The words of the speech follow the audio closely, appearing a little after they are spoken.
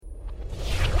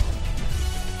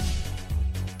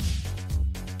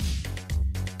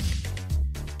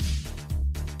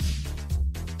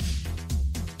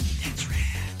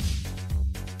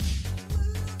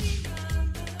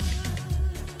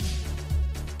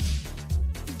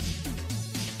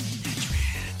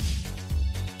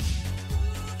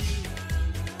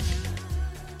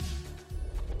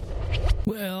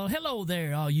Well, hello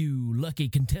there, all you lucky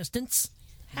contestants.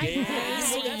 Hey,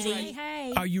 sweetie.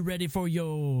 Hey. Are you ready for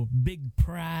your big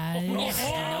prize?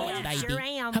 Sure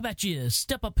am. How about you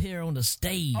step up here on the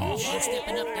stage?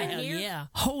 Stepping up there, here.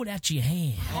 Hold out your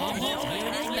hand. Here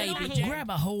it is, baby. Grab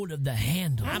a hold of the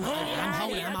handle. I'm all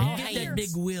and get that hands.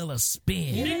 big wheel a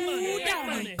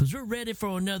spin. Because we're ready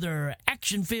for another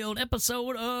action-filled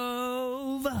episode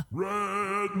of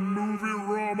Red Movie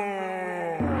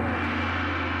Rama!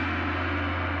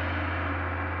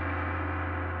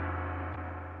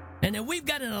 And then we've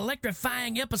got an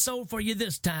electrifying episode for you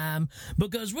this time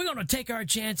because we're going to take our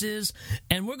chances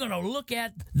and we're going to look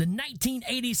at the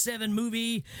 1987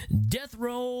 movie Death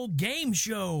Row Game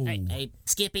Show. Hey,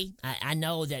 Skippy, I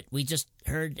know that we just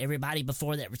heard everybody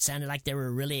before that sounded like they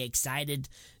were really excited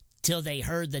till they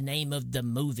heard the name of the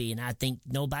movie, and I think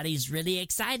nobody's really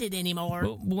excited anymore.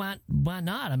 Well, why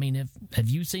not? I mean, have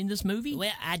you seen this movie?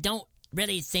 Well, I don't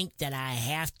really think that I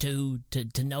have to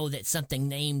know that something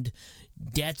named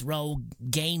Death Row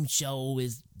Game Show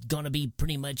is going to be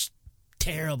pretty much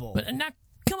terrible. But now,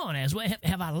 come on, Aswell.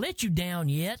 Have I let you down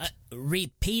yet?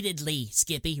 Repeatedly,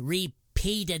 Skippy,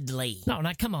 repeatedly. No,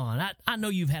 now, come on. I know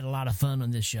you've had a lot of fun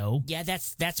on this show. Yeah,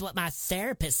 that's what my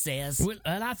therapist says. Well,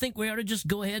 and I think we ought to just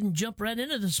go ahead and jump right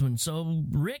into this one. So,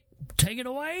 Rick, take it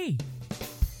away.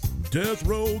 Death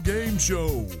Row Game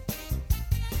Show,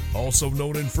 also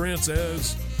known in France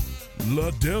as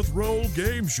La Death Row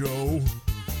Game Show,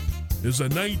 is a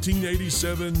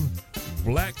 1987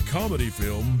 black comedy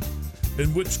film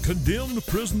in which condemned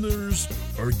prisoners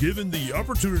are given the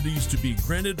opportunities to be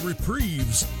granted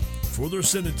reprieves for their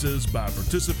sentences by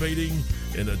participating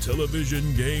in a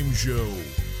television game show.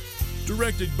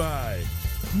 Directed by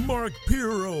Mark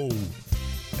Pirro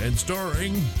and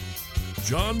starring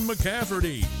John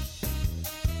McCafferty.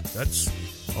 That's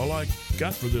all I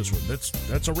got for this one.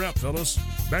 That's a wrap, fellas.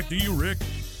 Back to you, Rick.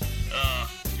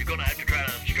 You're gonna have to try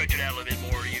to stretch it out a little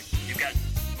bit more. You've got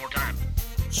more time.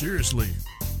 Seriously,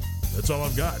 that's all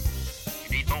I've got.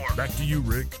 You need more. Back to you,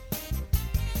 Rick.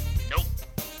 Nope.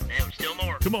 No, still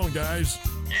more. Come on, guys.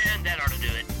 And that ought to do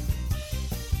it.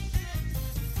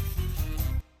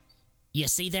 You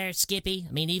see there, Skippy?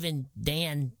 I mean, even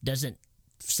Dan doesn't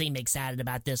seem excited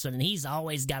about this one, and he's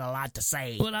always got a lot to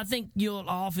say. Well, I think you'll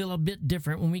all feel a bit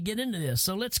different when we get into this.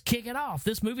 So let's kick it off.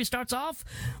 This movie starts off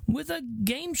with a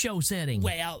game show setting.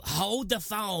 Well, hold the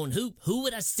phone. Who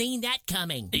would have seen that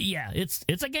coming? Yeah, it's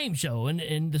a game show,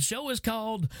 and the show is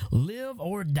called Live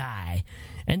or Die.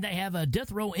 And they have a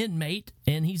death row inmate,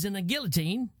 and he's in a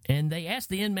guillotine, and they ask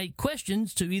the inmate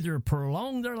questions to either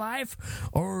prolong their life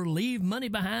or leave money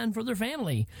behind for their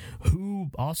family,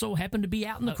 who also happen to be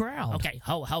out in the crowd. Okay,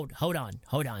 hold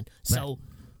on. So,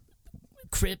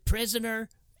 prisoner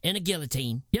in a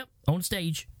guillotine. Yep, on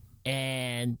stage.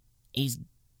 And he's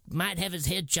might have his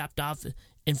head chopped off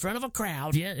in front of a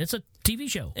crowd. Yeah, it's a TV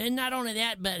show. And not only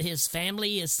that, but his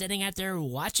family is sitting out there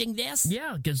watching this.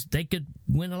 Yeah, because they could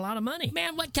win a lot of money.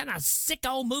 Man, what kind of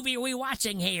sicko movie are we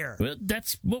watching here? Well,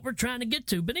 that's what we're trying to get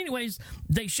to. But anyways,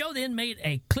 they show the inmate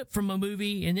a clip from a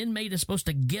movie, and the inmate is supposed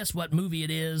to guess what movie it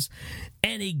is,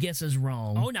 and he guesses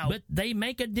wrong. Oh, no. But they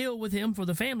make a deal with him for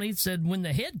the family. Said when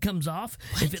the head comes off,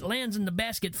 if it lands in the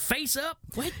basket face up,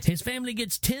 his family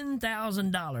gets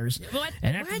 $10,000. What?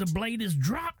 And after the blade is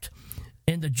dropped,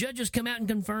 and the judges come out and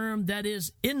confirm that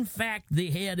is, in fact,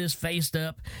 the head is faced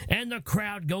up, and the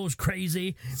crowd goes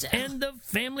crazy, and the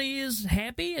family is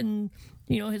happy, and,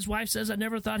 his wife says, I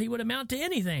never thought he would amount to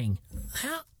anything.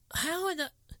 How in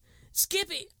the...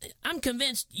 Skippy, I'm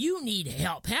convinced you need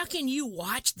help. How can you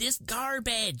watch this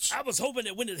garbage? I was hoping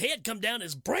that when his head come down,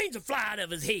 his brains would fly out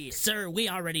of his head. Sir, we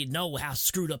already know how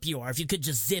screwed up you are. If you could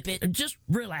just zip it. Just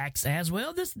relax,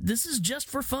 Aswell. This is just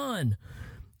for fun.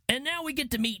 And now we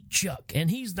get to meet Chuck,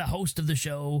 and he's the host of the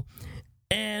show.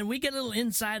 And we get a little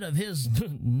insight of his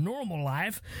normal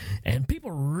life, and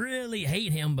people really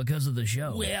hate him because of the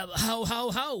show. Well,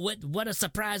 ho. What a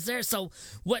surprise there. So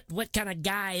what kind of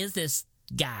guy is this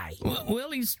guy?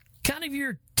 Well, he's kind of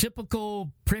your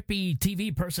typical preppy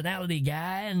TV personality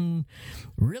guy, and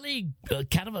really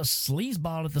kind of a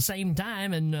sleazeball at the same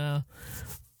time. And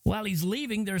while he's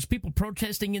leaving, there's people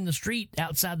protesting in the street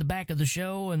outside the back of the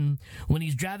show, and when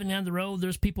he's driving down the road,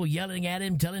 there's people yelling at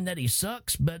him, telling that he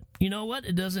sucks, but you know what?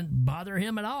 It doesn't bother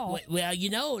him at all.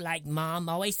 Well, like Mom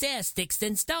always says, sticks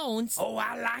and stones. Oh,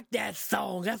 I like that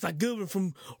song. That's a good one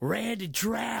from Randy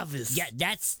Travis. Yeah,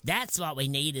 that's what we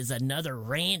need is another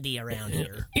Randy around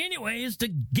here. Anyways, to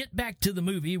get back to the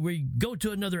movie, we go to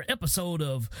another episode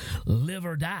of Live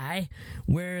or Die,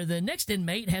 where the next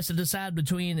inmate has to decide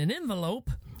between an envelope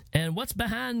and what's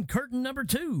behind curtain number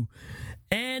 2.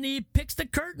 and he picks the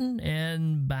curtain,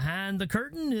 and behind the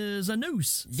curtain is a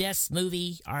noose. This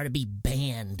movie ought to be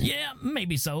banned. Yeah,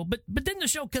 maybe so. But then the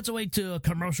show cuts away to a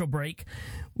commercial break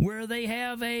where they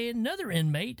have another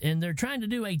inmate, and they're trying to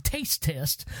do a taste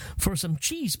test for some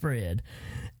cheese spread.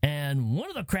 And one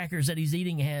of the crackers that he's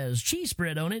eating has cheese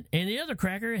spread on it, and the other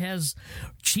cracker has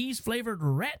cheese-flavored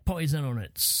rat poison on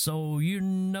it. So you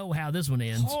know how this one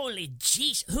ends. Holy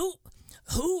jeez.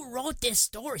 Who wrote this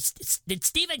story? Did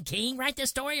Stephen King write this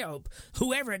story, or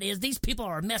whoever it is? These people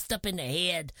are messed up in the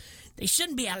head. They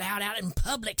shouldn't be allowed out in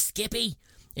public, Skippy.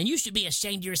 And you should be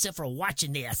ashamed of yourself for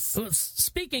watching this. Well,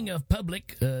 speaking of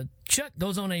public, Chuck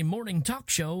goes on a morning talk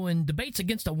show and debates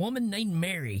against a woman named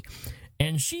Mary.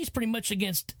 And she's pretty much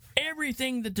against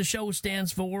everything that the show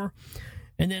stands for.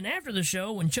 And then after the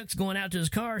show, when Chuck's going out to his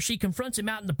car, she confronts him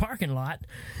out in the parking lot.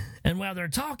 And while they're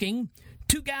talking,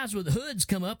 two guys with hoods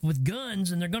come up with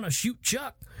guns, and they're going to shoot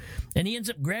Chuck. And he ends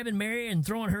up grabbing Mary and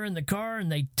throwing her in the car,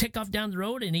 and they take off down the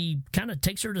road, and he kind of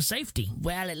takes her to safety.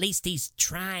 Well, at least he's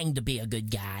trying to be a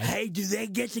good guy. Hey, do they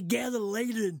get together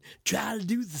later and try to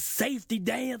do the safety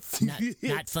dance?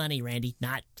 Not funny, Randy.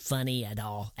 Not funny at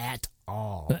all. At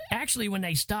all. Actually, when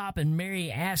they stop and Mary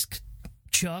asks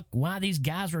Chuck why these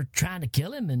guys were trying to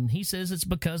kill him, and he says it's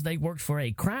because they worked for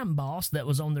a crime boss that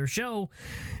was on their show.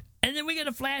 And then we get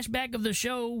a flashback of the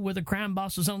show where the crime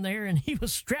boss was on there, and he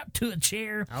was strapped to a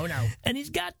chair. Oh, no. And he's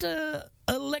got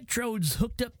electrodes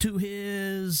hooked up to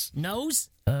his nose?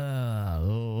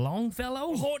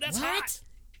 Longfellow. Oh, that's hot.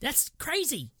 That's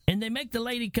crazy. And they make the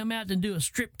lady come out and do a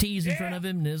strip tease in front of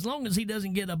him, and as long as he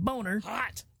doesn't get a boner,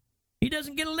 hot, he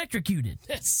doesn't get electrocuted.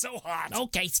 It's so hot.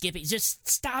 Okay, Skippy, just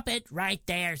stop it right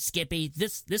there, Skippy.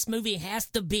 This movie has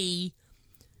to be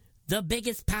the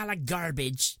biggest pile of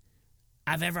garbage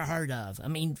I've ever heard of. I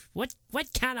mean, what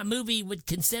kind of movie would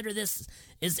consider this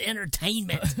as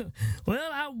entertainment?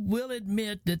 Well, I will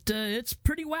admit that it's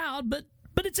pretty wild, but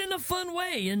it's in a fun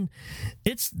way, and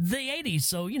it's the 80s,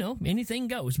 so, you know, anything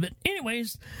goes. But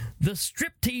anyways, the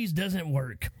striptease doesn't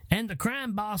work, and the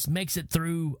crime boss makes it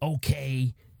through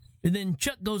okay. And then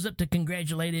Chuck goes up to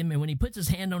congratulate him, and when he puts his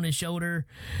hand on his shoulder,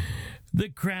 the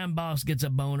crime boss gets a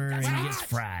boner and gets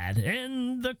fried,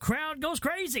 and the crowd goes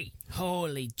crazy.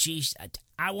 Holy jeez,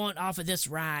 I want off of this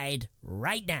ride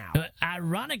right now.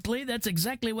 Ironically, that's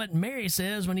exactly what Mary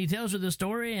says when he tells her the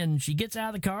story, and she gets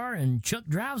out of the car, and Chuck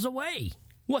drives away.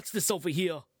 What's this over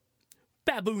here?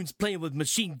 Baboons playing with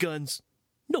machine guns?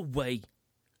 No way.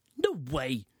 No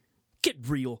way. Get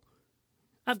real.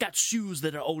 I've got shoes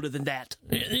that are older than that.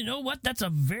 You know what? That's a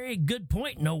very good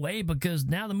point, no way, because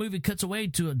now the movie cuts away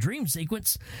to a dream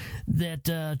sequence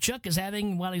that Chuck is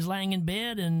having while he's lying in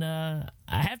bed, and I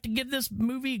have to give this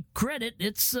movie credit.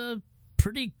 It's a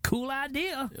pretty cool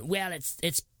idea. Well,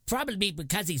 it's probably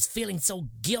because he's feeling so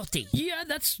guilty. Yeah,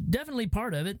 that's definitely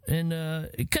part of it. And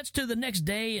it cuts to the next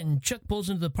day, and Chuck pulls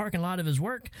into the parking lot of his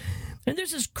work, and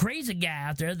there's this crazy guy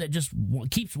out there that just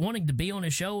keeps wanting to be on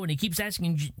his show, and he keeps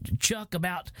asking Chuck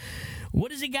about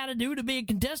what does he got to do to be a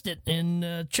contestant.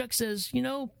 And Chuck says, you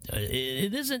know,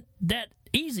 it isn't that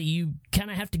easy. You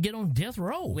kind of have to get on death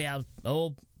row. Well,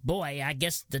 oh boy, I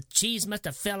guess the cheese must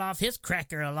have fell off his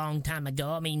cracker a long time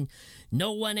ago. I mean,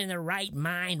 no one in their right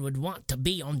mind would want to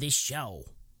be on this show,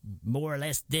 more or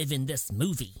less live in this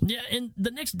movie. Yeah, and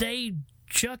the next day,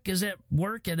 Chuck is at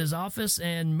work at his office,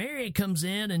 and Mary comes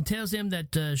in and tells him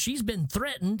that she's been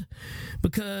threatened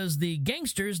because the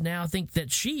gangsters now think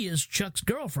that she is Chuck's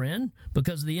girlfriend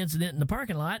because of the incident in the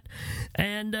parking lot.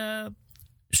 And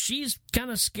she's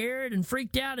kind of scared and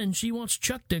freaked out, and she wants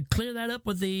Chuck to clear that up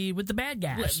with the bad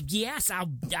guys. Well, yes,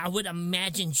 I would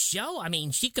imagine so. I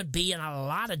mean, she could be in a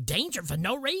lot of danger for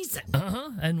no reason.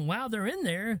 And while they're in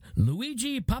there,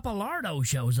 Luigi Pappalardo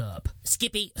shows up.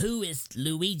 Skippy, who is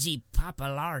Luigi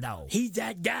Pappalardo? He's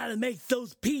that guy that makes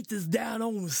those pizzas down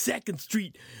on 2nd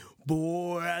Street.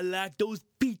 Boy, I like those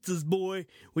pizzas, boy,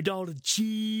 with all the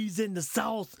cheese and the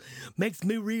sauce. Makes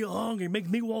me real hungry, makes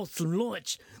me want some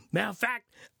lunch. Matter of fact,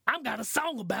 I've got a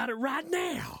song about it right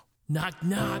now. Knock,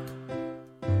 knock.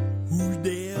 Who's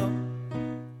there?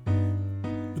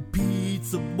 The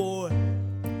pizza boy.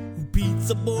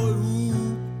 Pizza boy,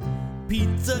 who?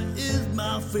 Pizza is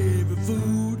my favorite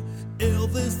food.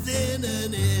 Elvis in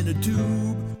an inner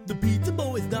tube. The pizza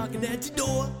boy is knocking at your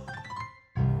door.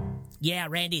 Yeah,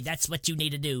 Randy, that's what you need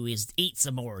to do, is eat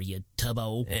some more, you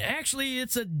tubbo. Actually,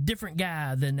 it's a different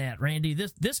guy than that, Randy.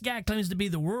 This guy claims to be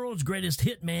the world's greatest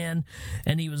hitman,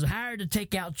 and he was hired to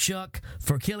take out Chuck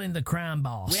for killing the crime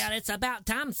boss. Well, it's about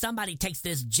time somebody takes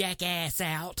this jackass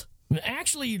out.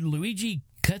 Actually, Luigi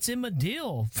cuts him a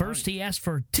deal. First, he asks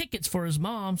for tickets for his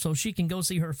mom so she can go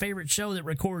see her favorite show that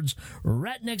records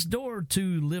right next door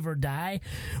to Live or Die,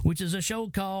 which is a show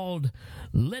called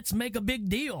Let's Make a Big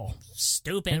Deal.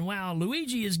 Stupid. And while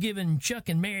Luigi is giving Chuck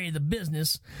and Mary the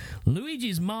business,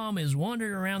 Luigi's mom is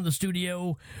wandering around the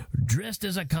studio dressed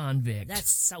as a convict.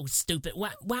 That's so stupid.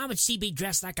 Why would she be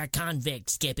dressed like a convict,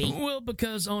 Skippy? Well,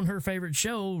 because on her favorite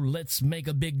show, Let's Make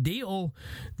a Big Deal,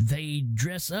 they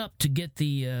dress up to get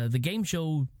the game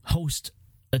show host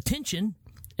attention,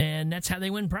 and that's how they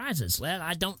win prizes. Well,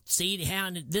 I don't see how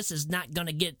this is not going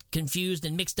to get confused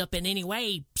and mixed up in any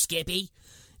way, Skippy.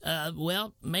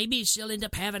 Well, maybe she'll end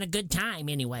up having a good time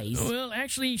anyways. Well,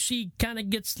 actually, she kind of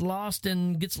gets lost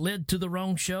and gets led to the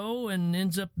wrong show and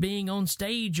ends up being on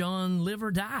stage on Live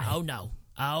or Die.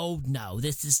 Oh, no.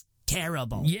 This is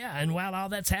terrible. Yeah, and while all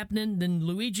that's happening, then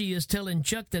Luigi is telling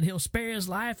Chuck that he'll spare his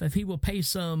life if he will pay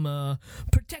some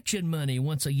protection money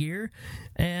once a year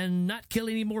and not kill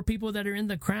any more people that are in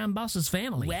the crime boss's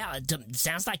family. Well, it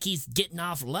sounds like he's getting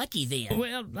off lucky then.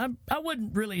 Well, I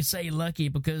wouldn't really say lucky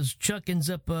because Chuck ends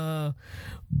up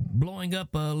blowing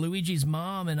up Luigi's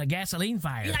mom in a gasoline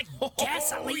fire. Like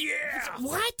gasoline? yeah!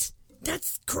 What?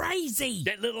 That's crazy.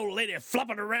 That little old lady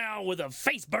flopping around with her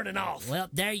face burning off. Well,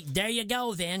 there you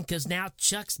go then, because now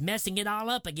Chuck's messing it all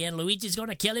up again. Luigi's going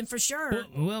to kill him for sure.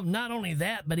 Well, not only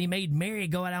that, but he made Mary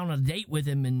go out on a date with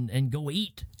him and go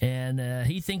eat. And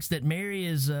he thinks that Mary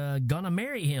is going to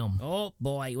marry him. Oh,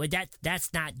 boy. Well,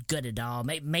 that's not good at all.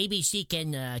 Maybe she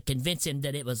can convince him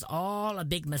that it was all a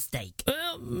big mistake.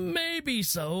 Well, maybe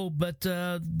so, but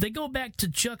they go back to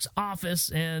Chuck's office,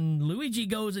 and Luigi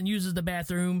goes and uses the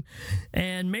bathroom,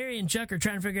 and Mary and Chuck are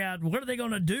trying to figure out what are they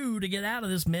going to do to get out of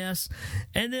this mess.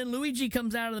 And then Luigi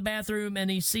comes out of the bathroom,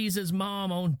 and he sees his mom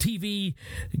on TV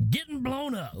getting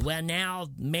blown up. Well, now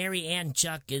Mary and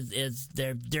Chuck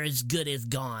they're as good as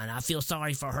gone. I feel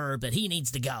sorry for her, but he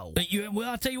needs to go. Well,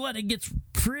 I'll tell you what, it gets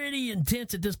pretty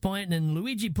intense at this point, and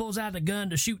Luigi pulls out a gun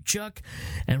to shoot Chuck,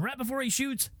 and right before he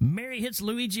shoots, Mary hits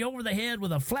Luigi over the head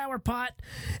with a flower pot,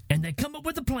 and they come up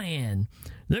with a plan.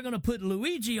 They're going to put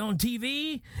Luigi on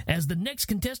TV as the next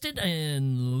contestant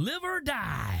in Live or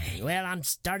Die. Well, I'm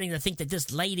starting to think that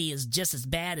this lady is just as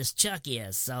bad as Chuck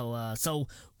is. So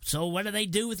what do they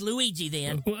do with Luigi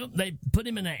then? Well, they put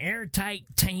him in an airtight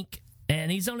tank,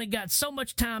 and he's only got so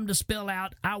much time to spell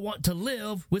out, "I want to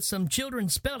live," with some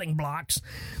children's spelling blocks.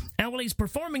 And while he's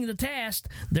performing the task,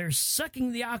 they're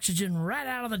sucking the oxygen right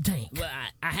out of the tank. Well,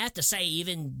 I have to say,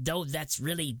 even though that's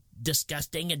really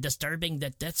disgusting and disturbing,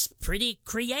 that's pretty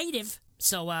creative.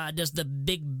 So, does the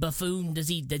big buffoon, does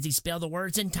he spell the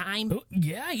words in time? Oh,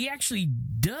 yeah, he actually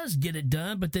does get it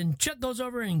done, but then Chuck goes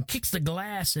over and kicks the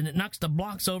glass, and it knocks the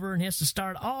blocks over, and he has to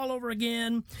start all over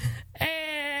again,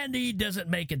 and he doesn't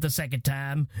make it the second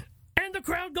time. And the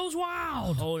crowd goes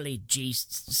wild. Holy jeez,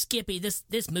 Skippy,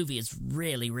 this movie is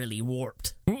really, really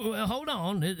warped. Well, hold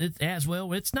on.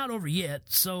 It's not over yet.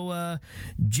 So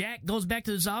Jack goes back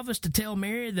to his office to tell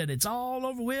Mary that it's all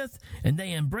over with, and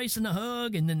they embrace in a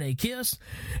hug, and then they kiss,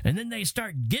 and then they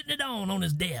start getting it on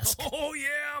his desk. Oh,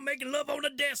 yeah, making love on the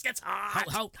desk. That's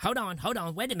hot. Hold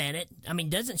on. Wait a minute. I mean,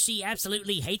 doesn't she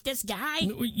absolutely hate this guy?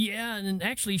 Yeah, and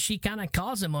actually she kind of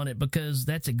calls him on it because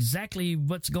that's exactly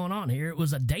what's going on here. It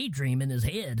was a daydream in his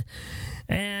head.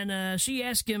 And she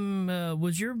asked him,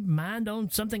 was your mind on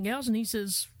something else? And he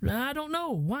says, I don't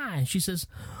know. Why? She says,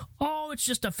 oh, it's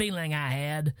just a feeling I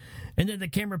had. And then the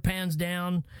camera pans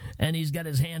down, and he's got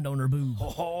his hand on her boob.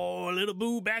 Oh, a little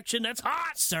boob action. That's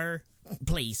hot. Sir,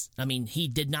 please. I mean, he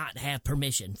did not have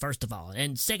permission, first of all.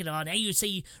 And second of all, now you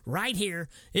see right here,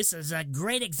 this is a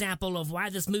great example of why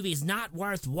this movie is not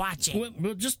worth watching.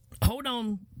 Well, just hold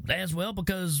on as well,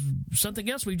 because something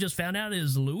else we just found out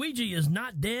is Luigi is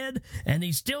not dead, and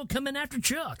he's still coming after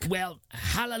Chuck. Well,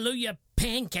 hallelujah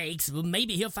pancakes. Well,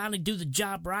 maybe he'll finally do the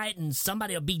job right, and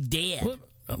somebody will be dead.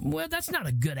 Well, that's not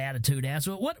a good attitude,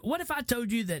 asshole. What if I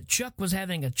told you that Chuck was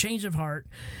having a change of heart,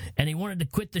 and he wanted to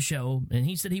quit the show, and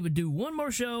he said he would do one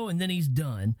more show, and then he's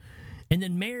done? And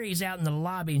then Mary's out in the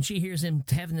lobby, and she hears him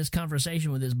having this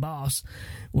conversation with his boss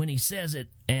when he says it,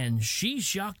 and she's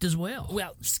shocked as well.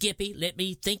 Well, Skippy, let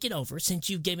me think it over. Since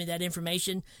you gave me that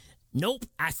information, nope,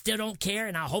 I still don't care,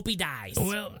 and I hope he dies.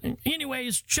 Well,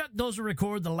 anyways, Chuck goes to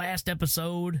record the last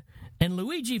episode, and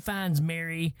Luigi finds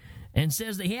Mary and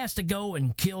says that he has to go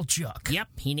and kill Chuck. Yep,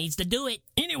 he needs to do it.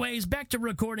 Anyways, back to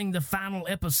recording the final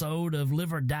episode of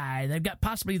Live or Die. They've got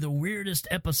possibly the weirdest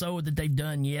episode that they've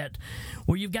done yet,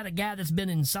 where you've got a guy that's been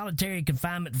in solitary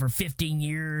confinement for 15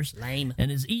 years. Lame.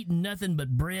 And has eaten nothing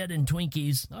but bread and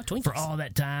Twinkies, Twinkies. for all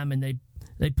that time, and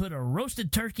they They put a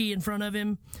roasted turkey in front of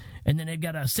him, and then they've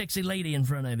got a sexy lady in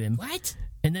front of him. What?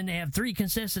 And then they have 3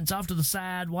 contestants off to the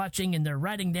side watching, and they're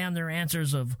writing down their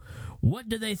answers of what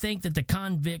do they think that the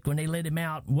convict, when they let him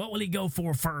out, what will he go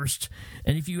for first?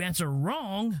 And if you answer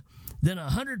wrong, then a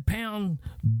 100-pound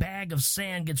bag of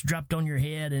sand gets dropped on your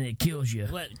head and it kills you.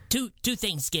 Well, two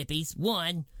things, Skippies.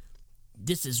 One,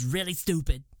 this is really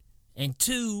stupid. And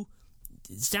 2,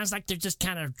 it sounds like they're just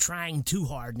kind of trying too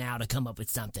hard now to come up with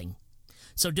something.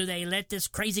 So do they let this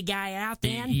crazy guy out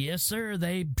then? Yes, sir,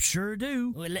 they sure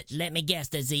do. Well, let me guess.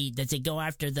 Does he go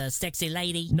after the sexy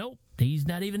lady? Nope, he's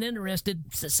not even interested.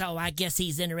 So I guess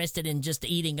he's interested in just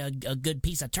eating a good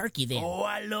piece of turkey then. Oh,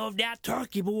 I love that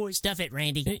turkey, boy. Stuff it,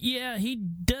 Randy. Yeah, he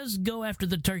does go after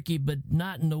the turkey, but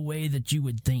not in the way that you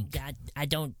would think. I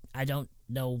don't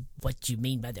know what you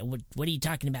mean by that. What are you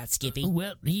talking about, Skippy?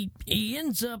 Well, he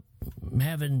ends up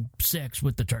having sex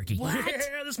with the turkey. What?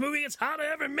 Yeah, this movie gets hotter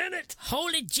every minute.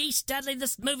 Holy gee, Studley,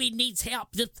 this movie needs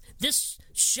help. This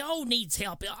show needs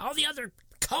help. All the other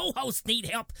co-hosts need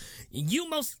help. You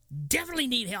most definitely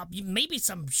need help. Maybe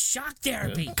some shock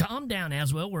therapy. Calm down,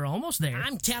 Aswell. We're almost there.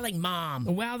 I'm telling Mom.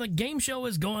 While the game show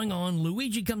is going on,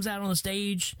 Luigi comes out on the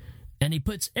stage, and he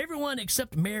puts everyone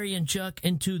except Mary and Chuck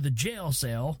into the jail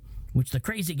cell, which the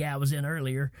crazy guy was in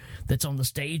earlier, that's on the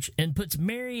stage, and puts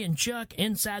Mary and Chuck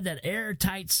inside that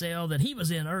airtight cell that he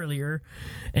was in earlier,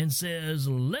 and says,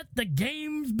 "Let the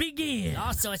games begin."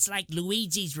 Also, it's like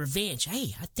Luigi's Revenge.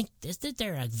 Hey, I think, isn't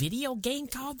there a video game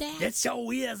called that? It so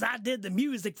is. I did the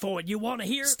music for it. You want to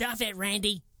hear? Stuff it,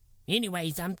 Randy.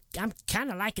 Anyways, I'm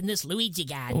kind of liking this Luigi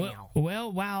guy now.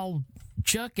 Well, while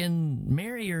Chuck and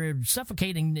Mary are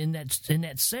suffocating in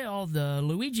that cell, the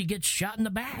Luigi gets shot in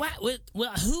the back. What?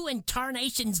 Well, who in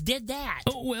tarnations did that?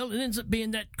 Oh, well, it ends up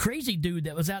being that crazy dude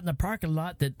that was out in the parking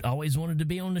lot that always wanted to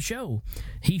be on the show.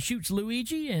 He shoots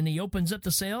Luigi, and he opens up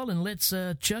the cell and lets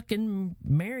Chuck and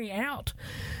Mary out.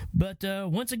 But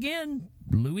once again,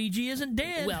 Luigi isn't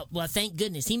dead. Well, thank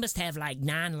goodness. He must have like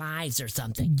 9 lives or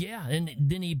something. Yeah, and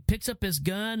then he picks up his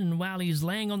gun, and while he's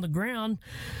laying on the ground,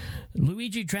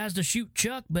 Luigi tries to shoot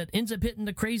Chuck, but ends up hitting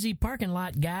the crazy parking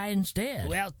lot guy instead.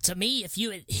 Well, to me, if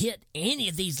you hit any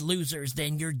of these losers,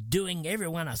 then you're doing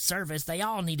everyone a service. They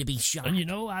all need to be shot. You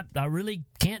know, I really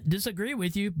can't disagree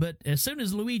with you, but as soon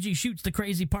as Luigi shoots the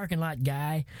crazy parking lot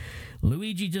guy,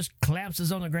 Luigi just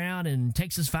collapses on the ground and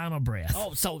takes his final breath.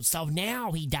 Oh, so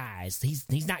now he dies.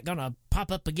 He's not gonna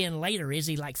pop up again later, is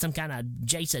he? Like some kind of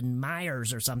Jason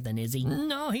Myers or something, is he?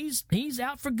 No, he's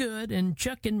out for good, and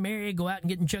Chuck and Mary go out and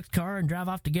get in Chuck's car and drive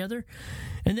off together.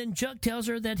 And then Chuck tells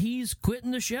her that he's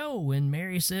quitting the show, and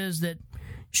Mary says that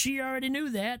she already knew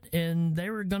that, and they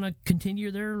were going to continue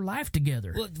their life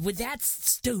together. Well, that's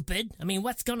stupid. I mean,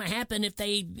 what's going to happen if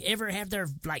they ever have their,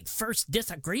 first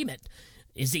disagreement?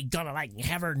 Is he going to,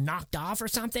 have her knocked off or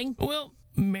something? Well,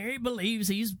 Mary believes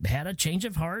he's had a change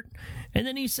of heart, and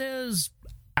then he says,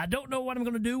 "I don't know what I'm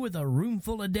going to do with a room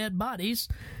full of dead bodies."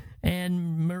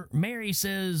 And Mary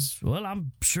says, "Well,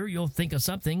 I'm sure you'll think of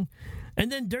something."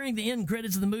 And then during the end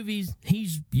credits of the movies,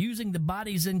 he's using the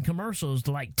bodies in commercials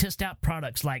to test out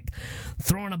products, like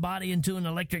throwing a body into an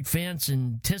electric fence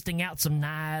and testing out some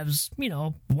knives,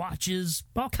 watches,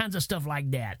 all kinds of stuff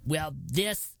like that. Well,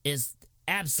 this is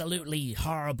absolutely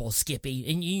horrible, Skippy.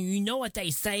 And you know what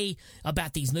they say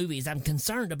about these movies. I'm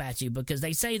concerned about you because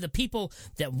they say the people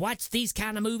that watch these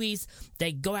kind of movies,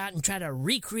 they go out and try to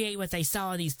recreate what they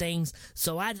saw in these things.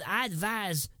 So I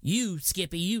advise you,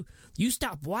 Skippy, you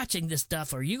stop watching this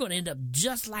stuff or you're going to end up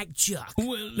just like Chuck.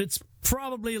 Well, it's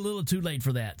probably a little too late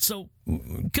for that. So,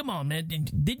 come on, man.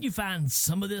 Didn't you find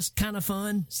some of this kind of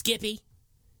fun? Skippy,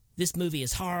 this movie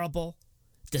is horrible,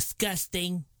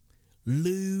 disgusting,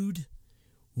 lewd,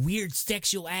 weird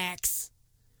sexual acts,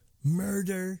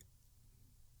 murder.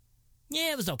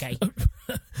 Yeah, it was okay.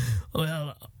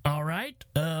 Well, all right.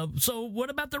 So what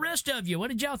about the rest of you? What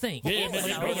did y'all think?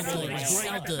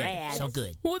 So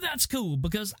good. Well, that's cool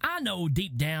because I know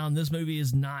deep down this movie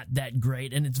is not that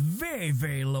great and it's very,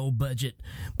 very low budget.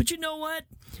 But you know what?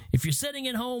 If you're sitting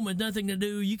at home with nothing to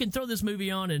do, you can throw this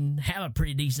movie on and have a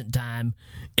pretty decent time.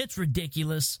 It's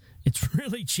ridiculous. It's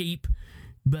really cheap,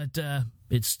 but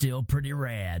it's still pretty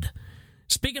rad.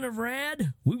 Speaking of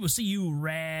rad, we will see you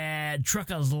rad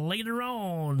truckers later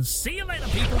on. See you later,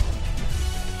 people.